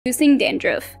reducing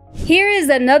dandruff. Here is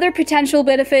another potential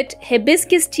benefit: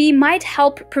 hibiscus tea might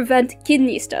help prevent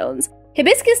kidney stones.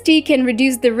 Hibiscus tea can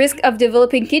reduce the risk of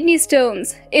developing kidney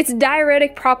stones. Its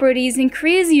diuretic properties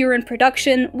increase urine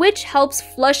production, which helps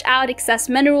flush out excess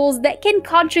minerals that can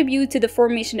contribute to the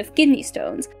formation of kidney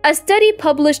stones. A study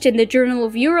published in the Journal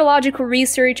of Urological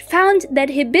Research found that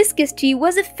hibiscus tea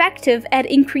was effective at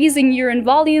increasing urine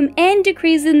volume and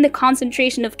decreasing the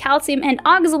concentration of calcium and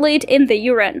oxalate in the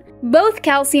urine. Both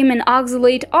calcium and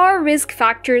oxalate are risk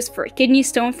factors for kidney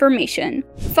stone formation.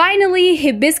 Finally,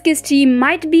 hibiscus tea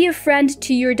might be a friend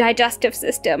to your digestive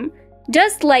system.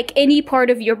 Just like any part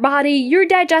of your body, your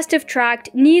digestive tract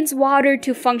needs water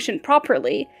to function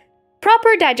properly.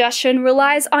 Proper digestion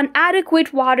relies on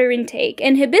adequate water intake,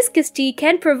 and hibiscus tea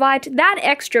can provide that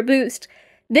extra boost.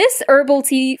 This herbal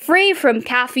tea, free from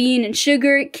caffeine and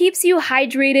sugar, keeps you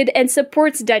hydrated and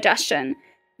supports digestion.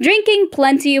 Drinking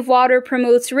plenty of water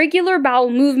promotes regular bowel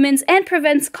movements and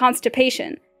prevents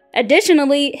constipation.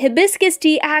 Additionally, hibiscus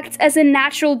tea acts as a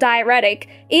natural diuretic,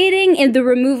 aiding in the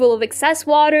removal of excess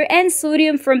water and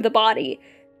sodium from the body.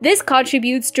 This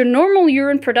contributes to normal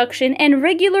urine production and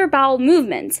regular bowel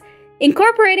movements.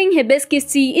 Incorporating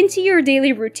hibiscus tea into your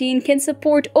daily routine can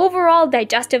support overall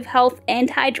digestive health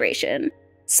and hydration.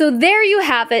 So there you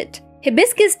have it.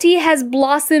 Hibiscus tea has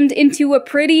blossomed into a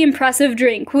pretty impressive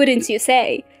drink, wouldn't you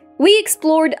say? We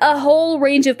explored a whole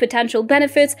range of potential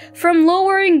benefits, from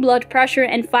lowering blood pressure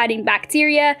and fighting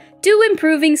bacteria, to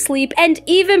improving sleep and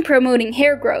even promoting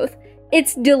hair growth.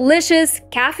 It's delicious,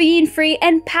 caffeine-free,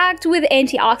 and packed with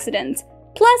antioxidants.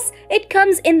 Plus, it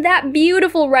comes in that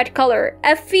beautiful red color,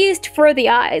 a feast for the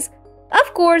eyes.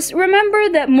 Of course, remember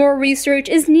that more research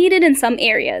is needed in some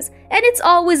areas, and it's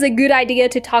always a good idea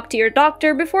to talk to your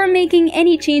doctor before making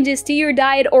any changes to your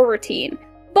diet or routine.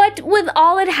 But with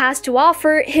all it has to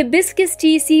offer, hibiscus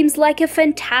tea seems like a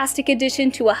fantastic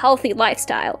addition to a healthy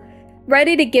lifestyle.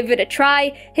 Ready to give it a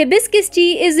try? Hibiscus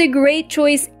tea is a great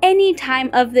choice any time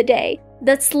of the day.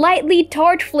 The slightly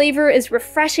tart flavor is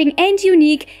refreshing and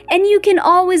unique, and you can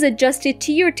always adjust it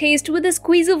to your taste with a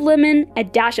squeeze of lemon, a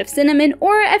dash of cinnamon,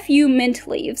 or a few mint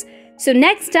leaves. So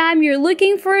next time you're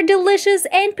looking for a delicious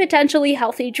and potentially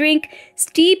healthy drink,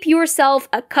 steep yourself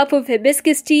a cup of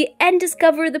hibiscus tea and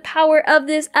discover the power of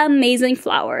this amazing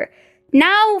flower.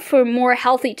 Now, for more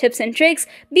healthy tips and tricks,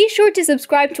 be sure to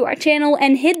subscribe to our channel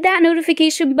and hit that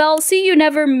notification bell so you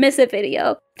never miss a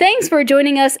video. Thanks for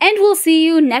joining us, and we'll see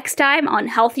you next time on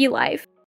Healthy Life.